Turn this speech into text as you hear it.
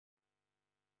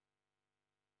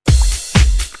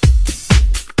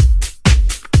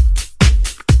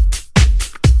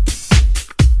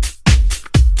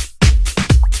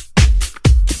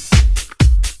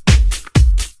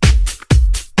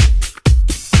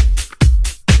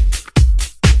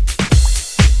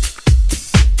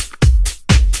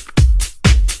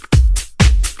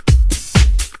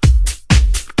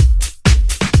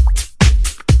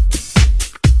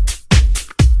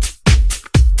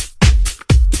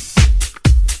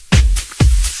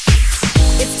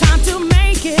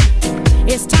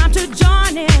It's time to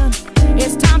join in.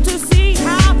 It's time to see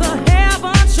how the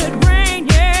heavens should reign,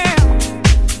 yeah.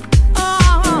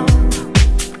 Oh,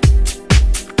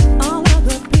 all of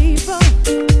the people,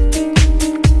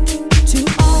 to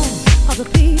all of the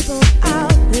people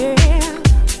out there,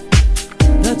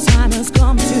 the time has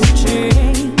come to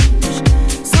change.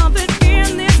 Something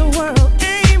in this world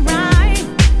ain't right.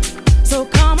 So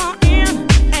come on in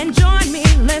and join me.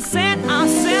 Let's set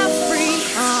ourselves free.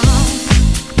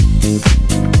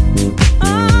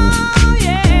 Oh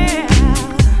yeah,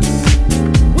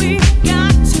 we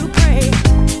got to pray,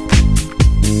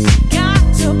 got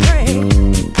to pray.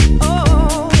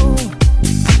 Oh,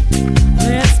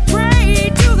 let's pray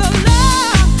to the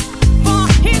Lord for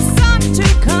His Son to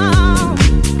come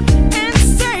and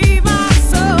save our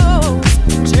souls,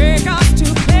 take us to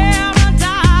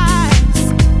paradise.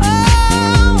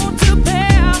 Oh, to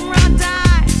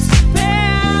paradise,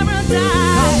 paradise.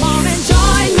 Come on and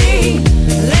join me.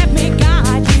 Let me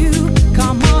guide you.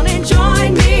 Come on and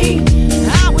join me.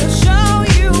 I will show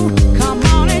you. Come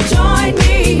on and join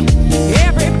me.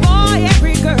 Every boy,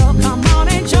 every girl, come on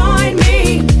and join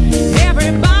me.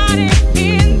 Everybody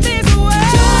in this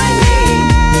world. Join me.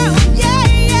 Yeah,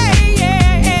 yeah,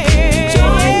 yeah.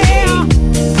 Join me.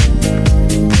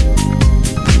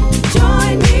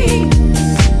 Join me.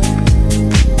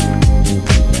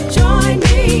 Join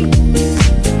me.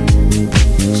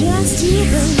 Just to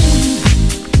believe.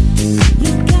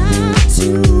 You got to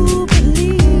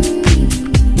believe.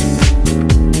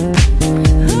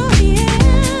 Oh yeah.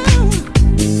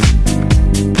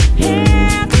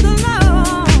 Hand to the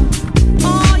Lord.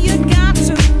 All you got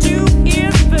to do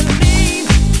is believe.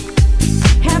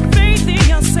 Have faith in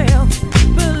yourself.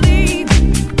 Believe.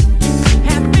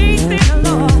 Have faith in the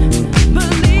Lord.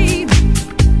 Believe.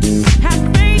 Have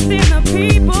faith in the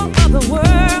people of the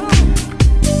world.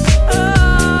 Oh,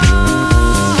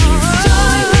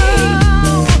 join me.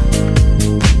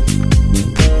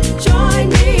 Join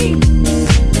me.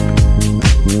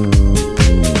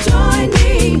 Join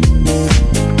me.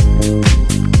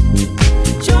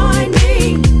 Join me.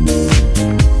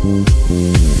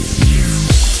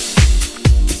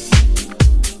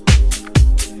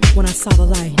 When I saw the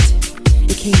light,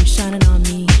 it came shining on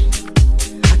me.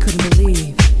 I couldn't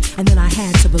believe, and then I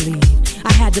had to believe.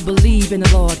 I had to believe in the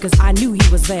Lord, cause I knew He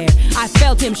was there. I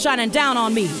felt Him shining down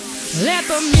on me. Let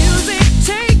the music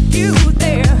take you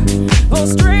there. Go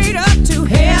straight up to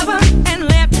heaven and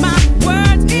let my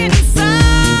words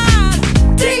inside,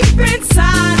 deep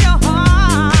inside your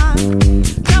heart.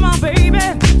 Come on, baby,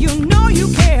 you know you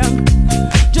can.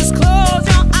 Just close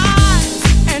your eyes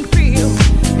and feel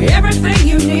everything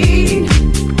you need.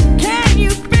 Can you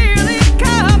feel it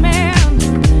coming?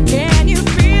 Can you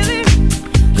feel it?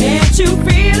 Can't you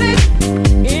feel it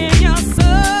in your soul?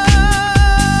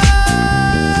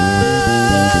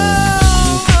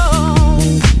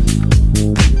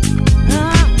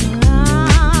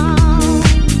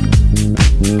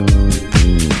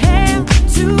 Hail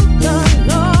to the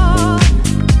Lord,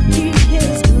 He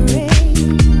is great.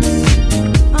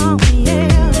 Oh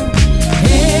yeah.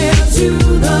 Hail to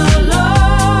the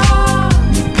Lord,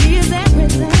 He is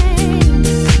everything.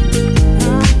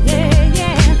 Oh yeah,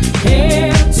 yeah.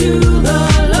 Hail to the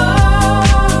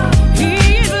Lord, He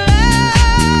is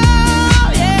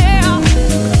love, yeah.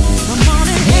 Come on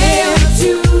and hail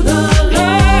to the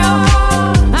Lord.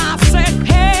 I said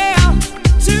hail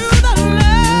to the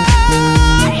Lord,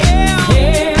 yeah.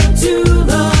 Hail to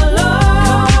the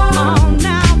Lord. Come on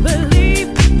now, believe,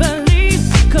 believe,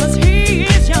 cause He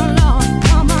is your Lord.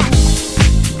 Come on,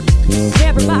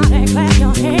 everybody clap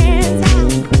your hands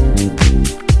out.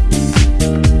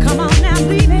 Come on now,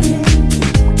 believe it.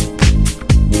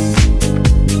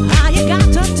 All you got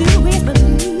to do is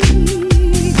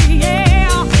believe,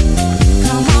 yeah.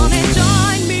 Come on and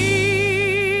join me,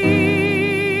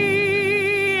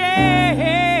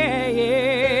 yeah,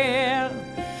 yeah.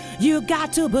 You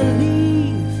got to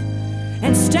believe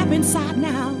and step inside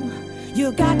now.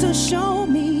 You got to show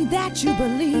me that you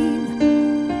believe.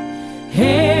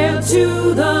 Hail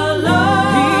to the Lord.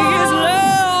 He is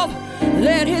love.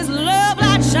 Let His love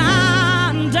light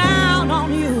shine down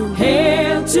on you.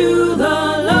 Hail to the